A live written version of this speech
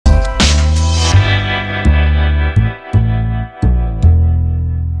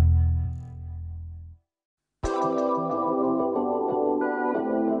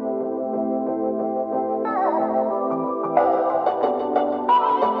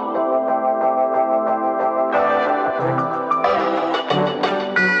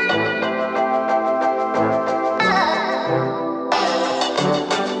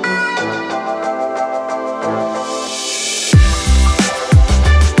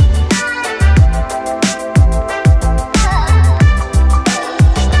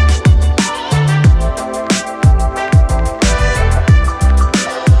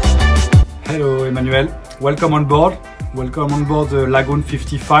Welcome on board. Welcome on board the Lagoon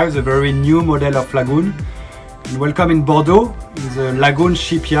 55, the very new model of Lagoon. And welcome in Bordeaux, in the Lagoon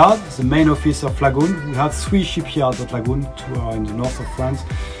shipyard, the main office of Lagoon. We have 3 shipyards at Lagoon, 2 are in the north of France,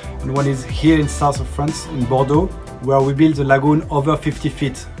 and 1 is here in south of France, in Bordeaux, where we build the Lagoon over 50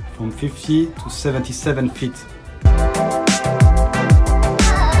 feet, from 50 to 77 feet.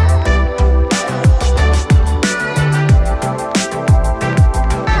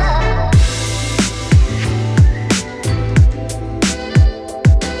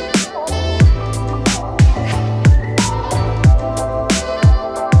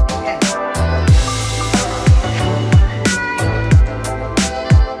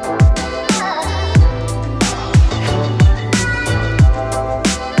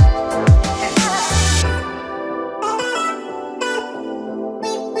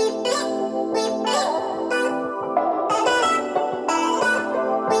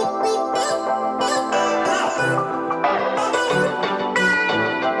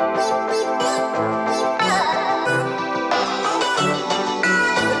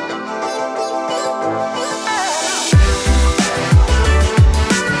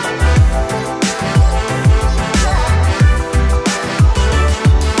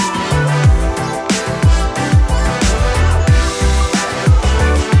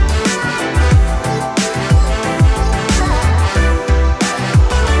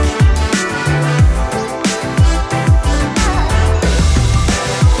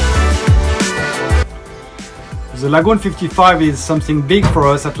 The Lagoon 55 is something big for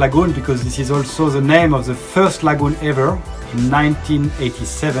us at Lagoon because this is also the name of the first Lagoon ever in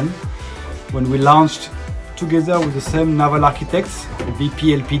 1987 when we launched together with the same naval architects,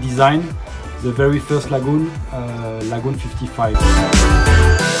 VPLP Design, the very first Lagoon, Lagoon 55.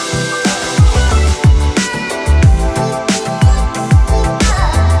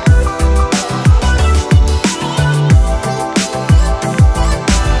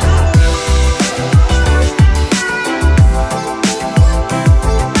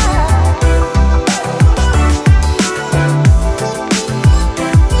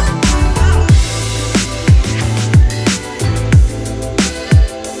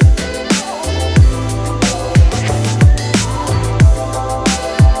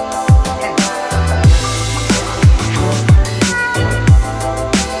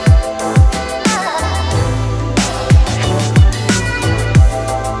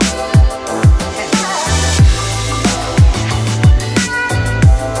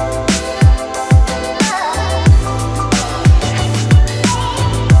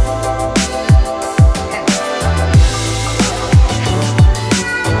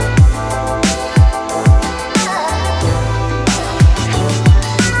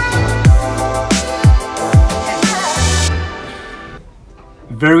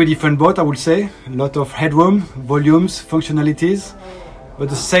 Very different boat, I would say. A lot of headroom, volumes, functionalities, but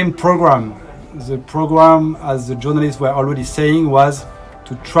the same program. The program, as the journalists were already saying, was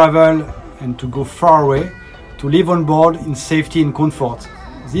to travel and to go far away, to live on board in safety and comfort.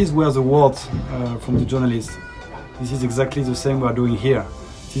 These were the words from the journalists. This is exactly the same we are doing here.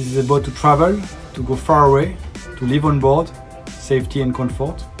 This is about to travel, to go far away, to live on board, safety and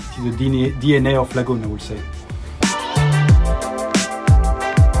comfort. This is the DNA of Lagoon, I would say.